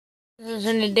So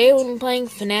today we're playing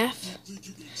Fnaf,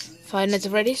 Five Nights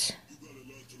at Freddy's.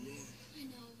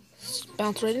 Let's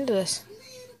bounce right into this.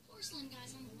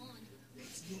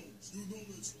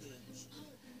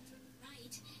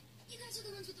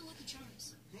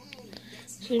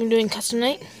 So we're doing custom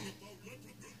night.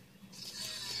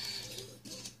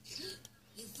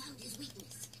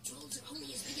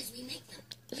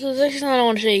 So this is something I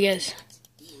want to show you guys.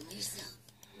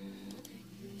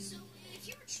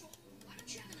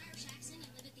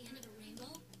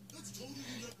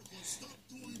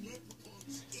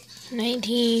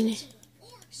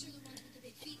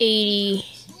 $19.80,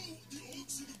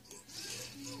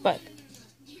 but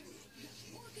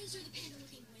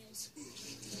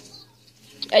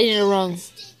I did it wrong.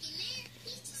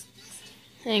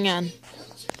 Hang on.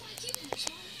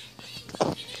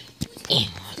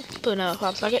 Put another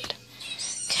pop socket.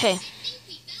 Okay.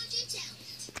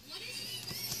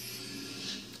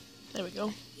 There we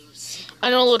go. I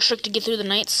know a little trick to get through the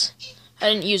nights.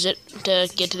 I didn't use it to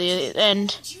get to the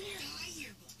end.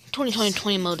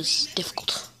 2020 mode is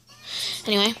difficult.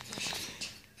 Anyway.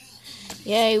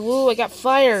 Yay, woo, I got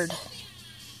fired.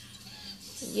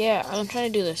 Yeah, I'm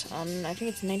trying to do this. I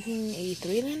think it's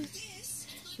 1983 then?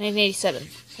 1987.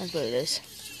 That's what it is.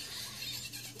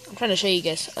 I'm trying to show you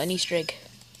guys an Easter egg.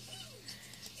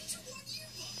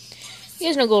 You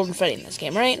guys know Golden Freddy in this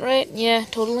game, right? Right? Yeah,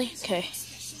 totally? Okay.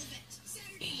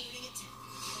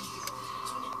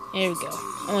 There we go.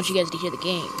 I want you guys to hear the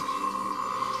game.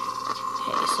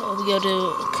 Okay, so we go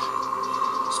to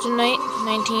Custom Night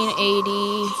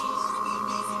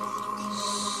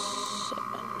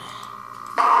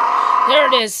 1987. There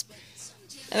it is!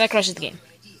 And that crushes the game.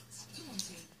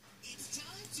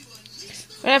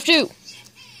 FNAF 2!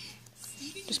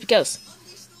 Just because.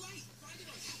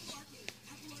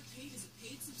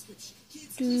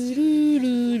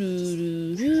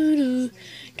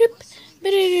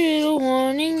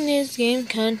 Warning, this game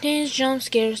contains jump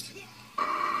scares.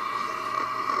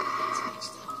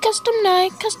 Custom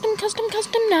night, custom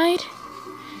night.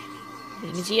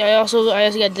 You can see I also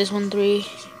got this one 3.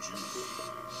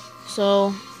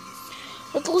 So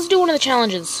let's do one of the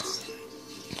challenges.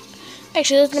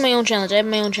 Actually, let's do my own challenge. I have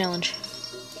my own challenge.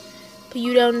 Put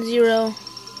you down to 0.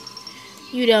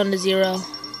 You down to 0.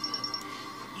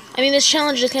 I mean, this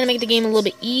challenge just kind of make the game a little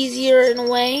bit easier in a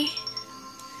way.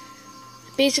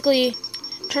 Basically,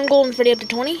 turn Golden Freddy up to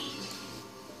 20.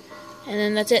 And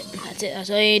then that's it. That's it. That's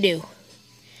all you do.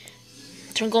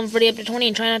 Turn Golden Freddy up to 20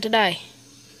 and try not to die.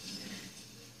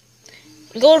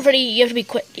 Golden Freddy, you have to be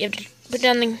quick. You have to put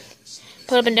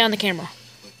up and down the camera.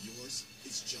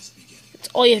 That's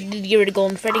all you have to do to get rid of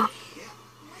Golden Freddy.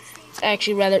 It's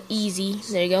actually rather easy.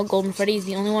 There you go. Golden Freddy is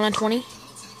the only one on 20.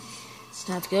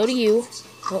 Now let's go to you.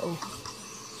 Uh-oh.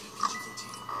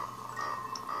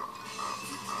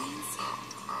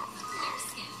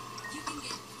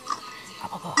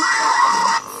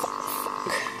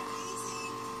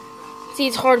 See,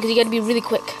 it's hard because you got to be really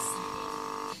quick.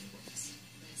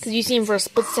 Because you see him for a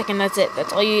split second, that's it.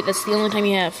 That's all you. That's the only time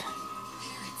you have.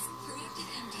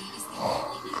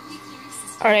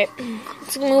 Alright,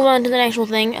 let's move on to the actual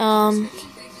thing.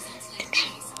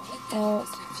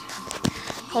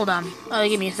 Hold on.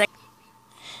 Give me a sec.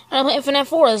 I'm playing FNAF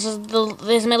 4. This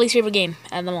is my least favorite game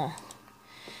out of them all.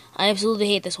 I absolutely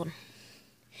hate this one.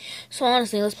 So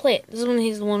honestly, let's play it. This one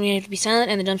is the one where you have to be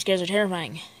silent and the jump scares are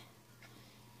terrifying.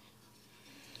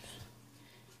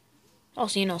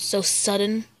 Also, you know, so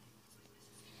sudden.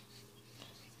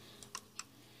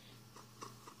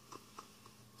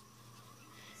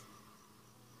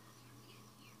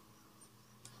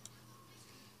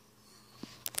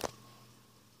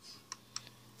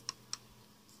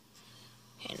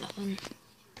 Okay, nothing.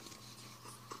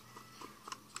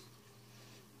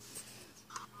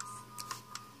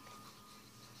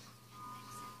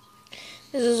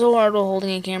 This is so hard while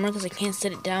holding a camera because I can't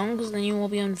set it down because then you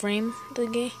won't be on frame. The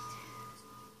game.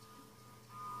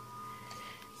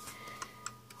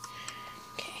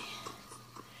 Okay.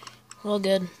 All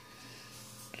good.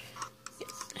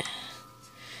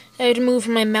 I have to move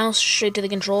from my mouse straight to the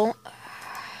control.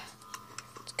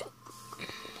 Let's go.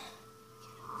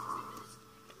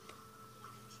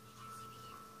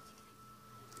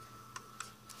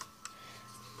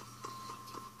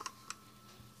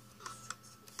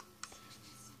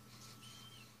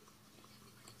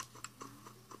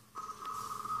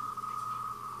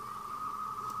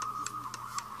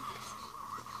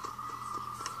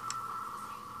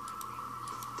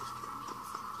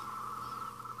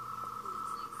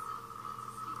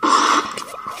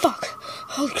 Fuck!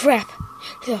 Holy crap!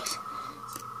 Look at those.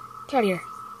 Get out of here.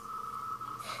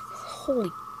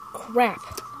 Holy crap.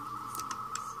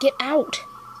 Get out!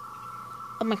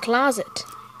 of my closet.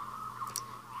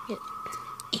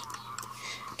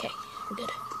 Okay, we're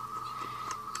good.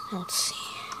 Now let's see.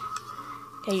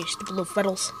 Okay, you stupid little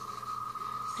frettles.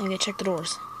 Now we gotta check the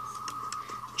doors.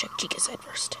 Check Chica's side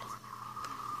first.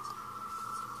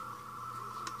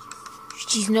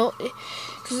 She's no,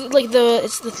 cause like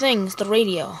it's the thing, it's the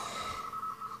radio.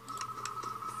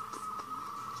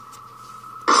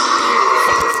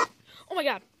 Oh my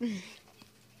god.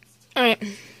 Alright.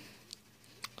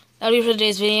 That'll be for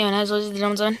today's video, and as always, the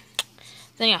gentleman's on.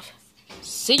 Signing off.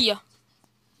 See ya.